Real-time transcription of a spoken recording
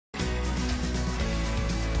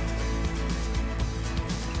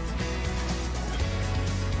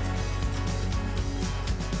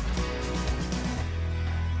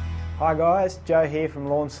Hi guys, Joe here from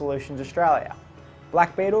Lawn Solutions Australia.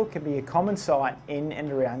 Black beetle can be a common sight in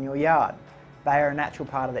and around your yard. They are a natural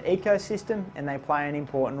part of the ecosystem and they play an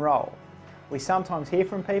important role. We sometimes hear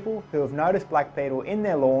from people who have noticed black beetle in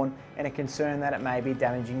their lawn and are concerned that it may be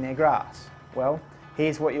damaging their grass. Well,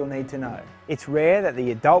 here's what you'll need to know. It's rare that the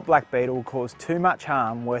adult black beetle will cause too much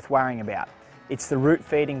harm worth worrying about. It's the root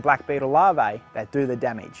feeding black beetle larvae that do the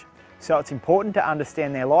damage. So it's important to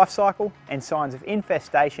understand their life cycle and signs of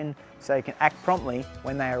infestation so you can act promptly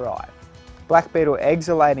when they arrive. Black beetle eggs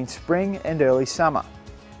are laid in spring and early summer.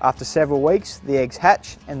 After several weeks, the eggs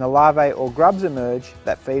hatch and the larvae or grubs emerge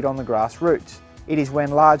that feed on the grass roots. It is when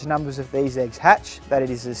large numbers of these eggs hatch that it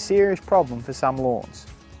is a serious problem for some lawns.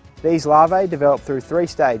 These larvae develop through 3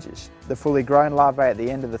 stages. The fully grown larvae at the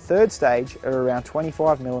end of the 3rd stage are around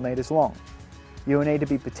 25mm long. You will need to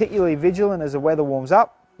be particularly vigilant as the weather warms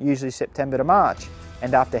up, usually September to March,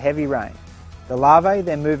 and after heavy rain. The larvae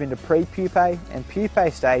then move into pre-pupae and pupae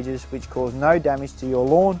stages which cause no damage to your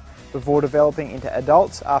lawn before developing into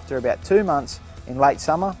adults after about 2 months in late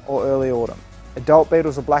summer or early autumn. Adult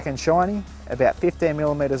beetles are black and shiny, about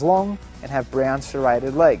 15mm long, and have brown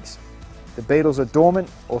serrated legs. The beetles are dormant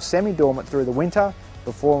or semi-dormant through the winter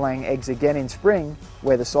before laying eggs again in spring,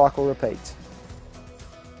 where the cycle repeats.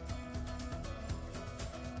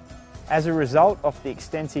 As a result of the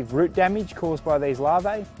extensive root damage caused by these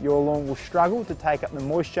larvae, your lawn will struggle to take up the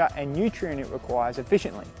moisture and nutrient it requires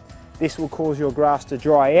efficiently. This will cause your grass to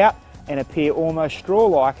dry out and appear almost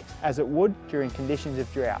straw-like as it would during conditions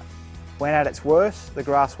of drought. When at its worst, the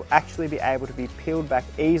grass will actually be able to be peeled back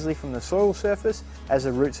easily from the soil surface as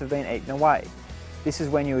the roots have been eaten away. This is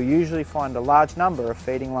when you'll usually find a large number of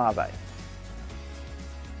feeding larvae.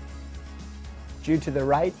 Due to the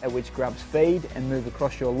rate at which grubs feed and move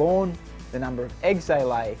across your lawn, the number of eggs they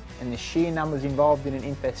lay, and the sheer numbers involved in an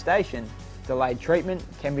infestation, delayed treatment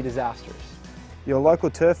can be disastrous. Your local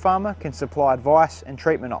turf farmer can supply advice and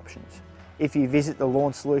treatment options. If you visit the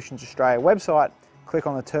Lawn Solutions Australia website, click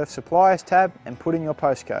on the Turf Suppliers tab and put in your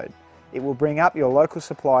postcode. It will bring up your local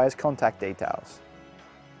supplier's contact details.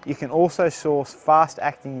 You can also source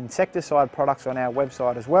fast-acting insecticide products on our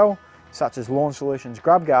website as well, such as Lawn Solutions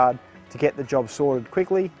Grub Guard, to get the job sorted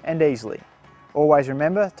quickly and easily. Always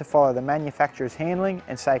remember to follow the manufacturer's handling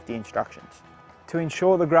and safety instructions. To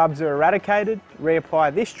ensure the grubs are eradicated,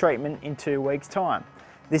 reapply this treatment in 2 weeks' time.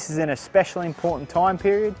 This is an especially important time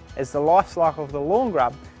period as the life cycle of the lawn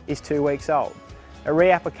grub is 2 weeks old. A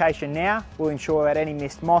reapplication now will ensure that any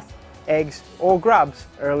missed moth, eggs or grubs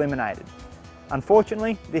are eliminated.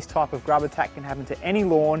 Unfortunately, this type of grub attack can happen to any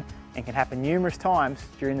lawn and can happen numerous times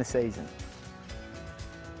during the season.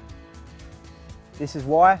 This is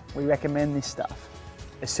why we recommend this stuff.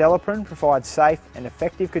 Acelepryn provides safe and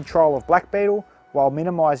effective control of black beetle while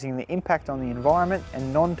minimising the impact on the environment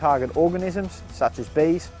and non-target organisms such as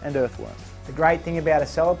bees and earthworms. The great thing about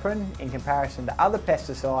Acelepryn in comparison to other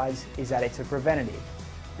pesticides is that it's a preventative.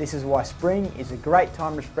 This is why spring is a great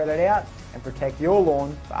time to spread it out and protect your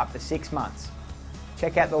lawn for up to 6 months.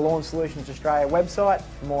 Check out the Lawn Solutions Australia website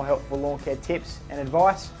for more helpful lawn care tips and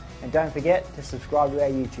advice, and don't forget to subscribe to our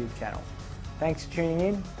YouTube channel. Thanks for tuning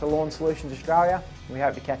in to Lawn Solutions Australia. We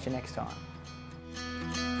hope to catch you next time.